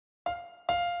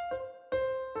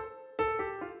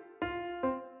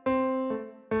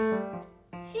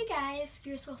Hey guys,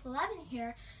 Fierce11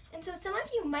 here, and so some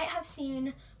of you might have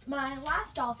seen my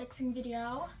last doll fixing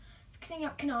video, fixing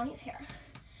up Kanani's hair.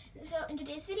 So in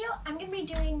today's video, I'm going to be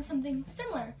doing something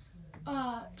similar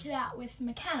to that with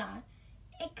McKenna,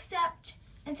 except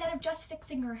instead of just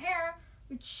fixing her hair,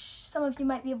 which some of you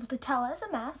might be able to tell is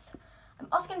a mess, I'm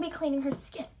also going to be cleaning her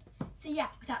skin. So yeah,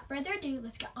 without further ado,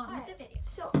 let's get on with the video.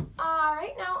 So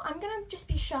right now, I'm going to just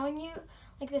be showing you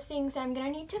like the things that I'm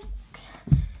going to need to fix.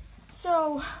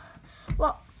 So,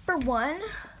 well, for one,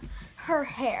 her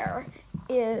hair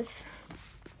is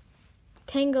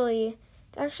tangly.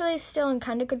 It's actually still in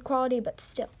kind of good quality, but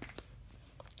still.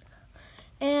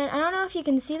 And I don't know if you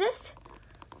can see this,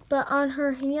 but on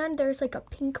her hand, there's like a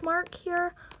pink mark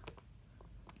here.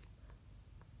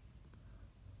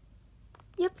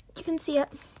 Yep, you can see it,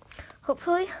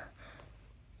 hopefully.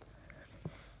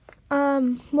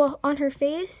 Well, on her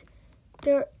face,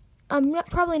 I'm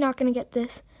probably not going to get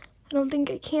this. I don't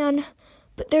think I can,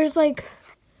 but there's like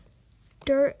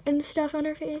dirt and stuff on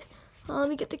her face. Let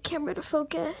me get the camera to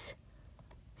focus.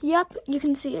 Yep, you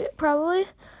can see it probably.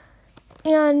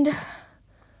 And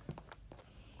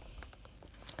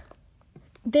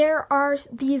there are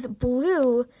these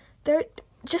blue, they're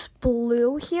just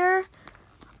blue here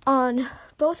on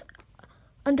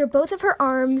under both of her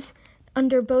arms,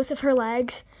 under both of her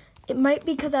legs. It might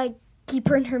be because I keep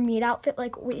her in her meat outfit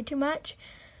like way too much.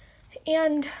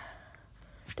 And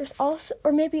there's also,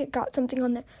 or maybe it got something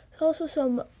on there. There's also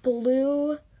some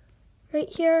blue right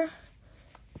here.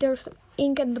 There's some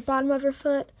ink at the bottom of her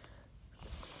foot.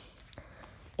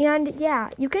 And yeah,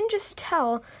 you can just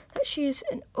tell that she's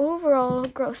an overall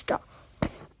gross doll.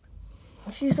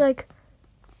 She's like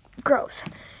gross.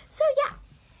 So yeah.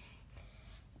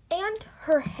 And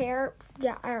her hair,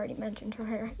 yeah, I already mentioned her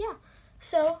hair. Yeah.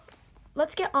 So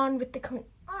let's get on with the clean.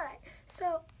 Alright,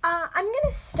 so I'm going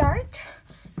to start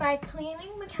by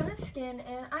cleaning McKenna's skin,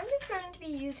 and I'm just going to be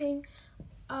using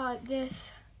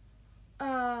this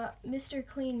Mr.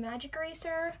 Clean Magic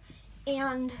Eraser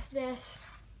and this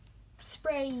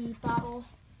spray bottle.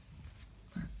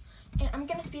 And I'm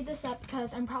going to speed this up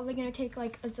because I'm probably going to take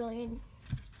like a zillion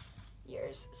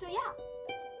years. So yeah.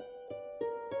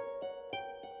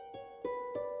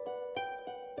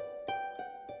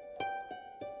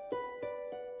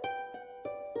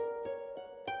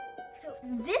 So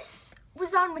this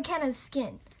was on McKenna's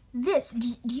skin. This,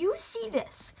 do you see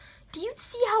this? Do you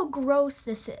see how gross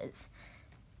this is?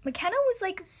 McKenna was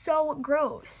like so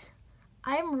gross.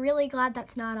 I'm really glad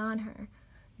that's not on her.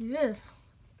 Yes.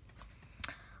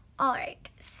 Alright,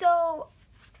 so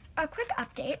a quick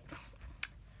update.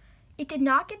 It did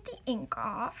not get the ink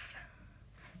off.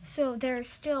 So there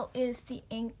still is the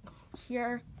ink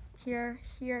here, here,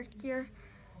 here, here.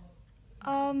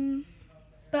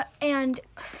 And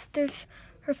there's,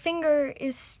 her finger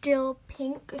is still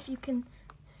pink, if you can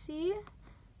see.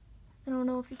 I don't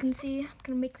know if you can see. I'm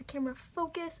gonna make the camera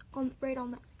focus on right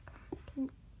on that.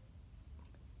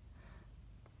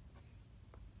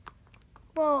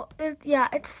 Well, yeah,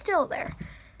 it's still there.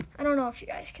 I don't know if you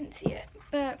guys can see it,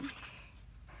 but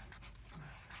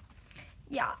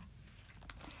yeah.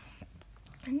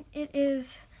 And it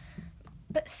is.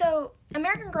 But so,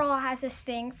 American Girl has this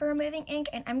thing for removing ink,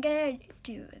 and I'm going to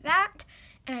do that,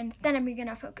 and then I'm going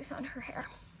to focus on her hair.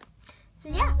 So,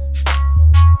 yeah.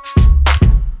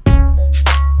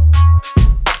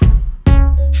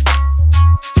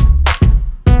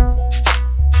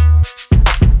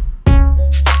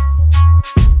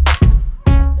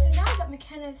 So now that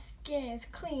McKenna's skin is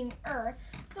cleaner,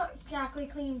 not exactly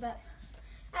clean, but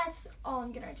that's all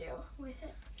I'm going to do with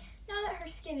it. Now that her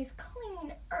skin is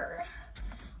cleaner,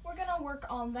 we're going to work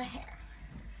on the hair.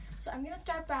 So I'm going to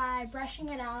start by brushing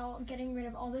it out, getting rid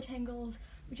of all the tangles,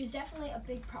 which is definitely a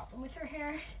big problem with her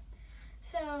hair.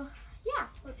 So yeah,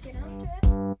 let's get on to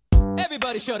it.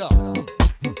 Everybody shut up.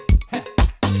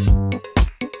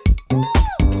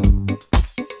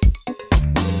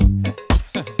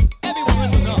 Everyone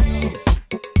listen up.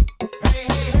 Hey,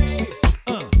 hey, hey.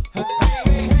 Hey,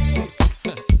 hey,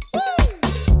 hey.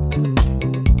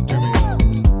 Turn me up.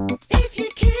 If you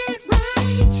can't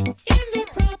write in the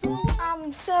proper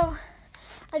way. So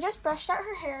I just brushed out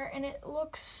her hair and it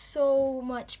looks so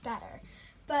much better,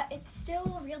 but it's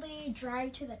still really dry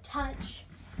to the touch.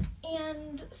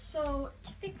 And so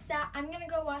to fix that, I'm gonna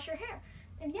go wash her hair.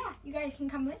 And yeah, you guys can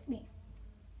come with me.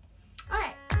 All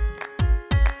right.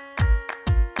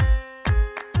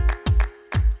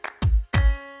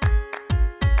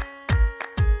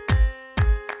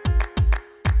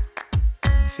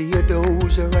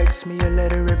 Theodosia writes me a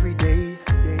letter every day.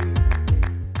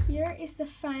 Here is the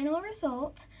final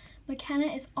result. McKenna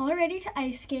is all ready to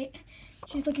ice skate.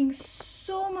 She's looking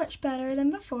so much better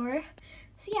than before.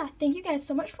 So yeah, thank you guys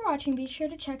so much for watching. Be sure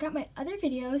to check out my other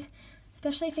videos,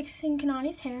 especially fixing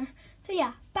Kanani's hair. So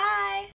yeah, bye!